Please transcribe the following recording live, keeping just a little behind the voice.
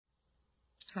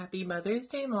Happy Mother's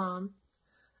Day, Mom.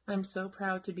 I'm so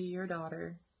proud to be your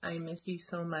daughter. I miss you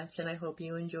so much, and I hope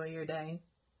you enjoy your day.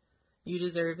 You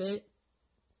deserve it.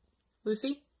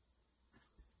 Lucy,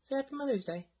 say Happy Mother's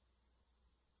Day.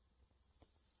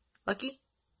 Lucky?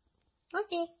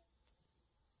 Lucky.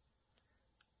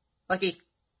 Lucky.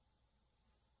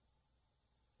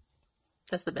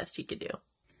 That's the best he could do.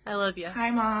 I love you.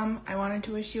 Hi, Mom. I wanted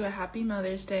to wish you a happy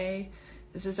Mother's Day.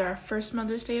 This is our first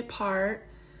Mother's Day apart.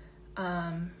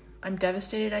 I'm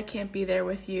devastated I can't be there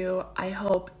with you. I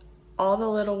hope all the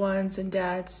little ones and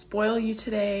Dad spoil you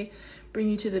today, bring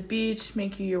you to the beach,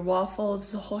 make you your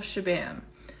waffles, the whole shebang.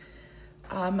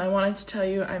 I wanted to tell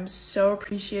you I'm so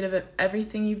appreciative of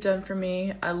everything you've done for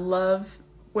me. I love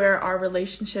where our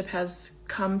relationship has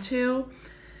come to.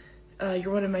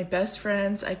 You're one of my best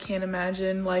friends. I can't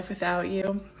imagine life without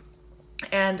you.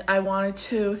 And I wanted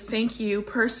to thank you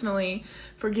personally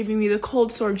for giving me the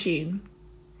cold sore gene.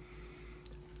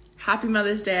 Happy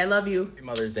Mother's Day. I love you. Happy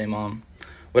Mother's Day, Mom.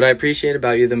 What I appreciate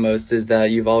about you the most is that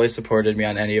you've always supported me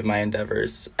on any of my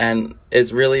endeavors. And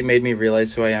it's really made me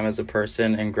realize who I am as a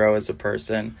person and grow as a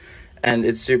person. And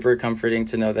it's super comforting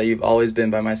to know that you've always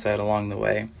been by my side along the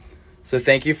way. So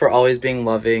thank you for always being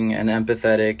loving and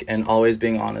empathetic and always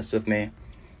being honest with me.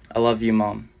 I love you,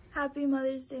 Mom. Happy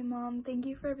Mother's Day, Mom. Thank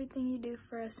you for everything you do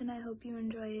for us, and I hope you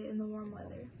enjoy it in the warm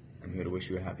weather. I'm here to wish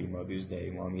you a happy Mother's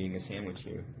Day while I'm eating a sandwich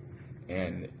here.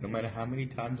 And no matter how many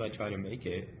times I try to make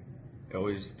it, it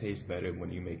always tastes better when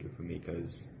you make it for me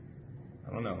because,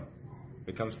 I don't know, if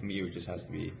it comes from you, it just has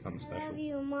to be something special. I love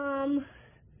you, Mom.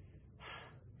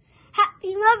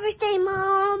 Happy Mother's Day,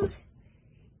 Mom.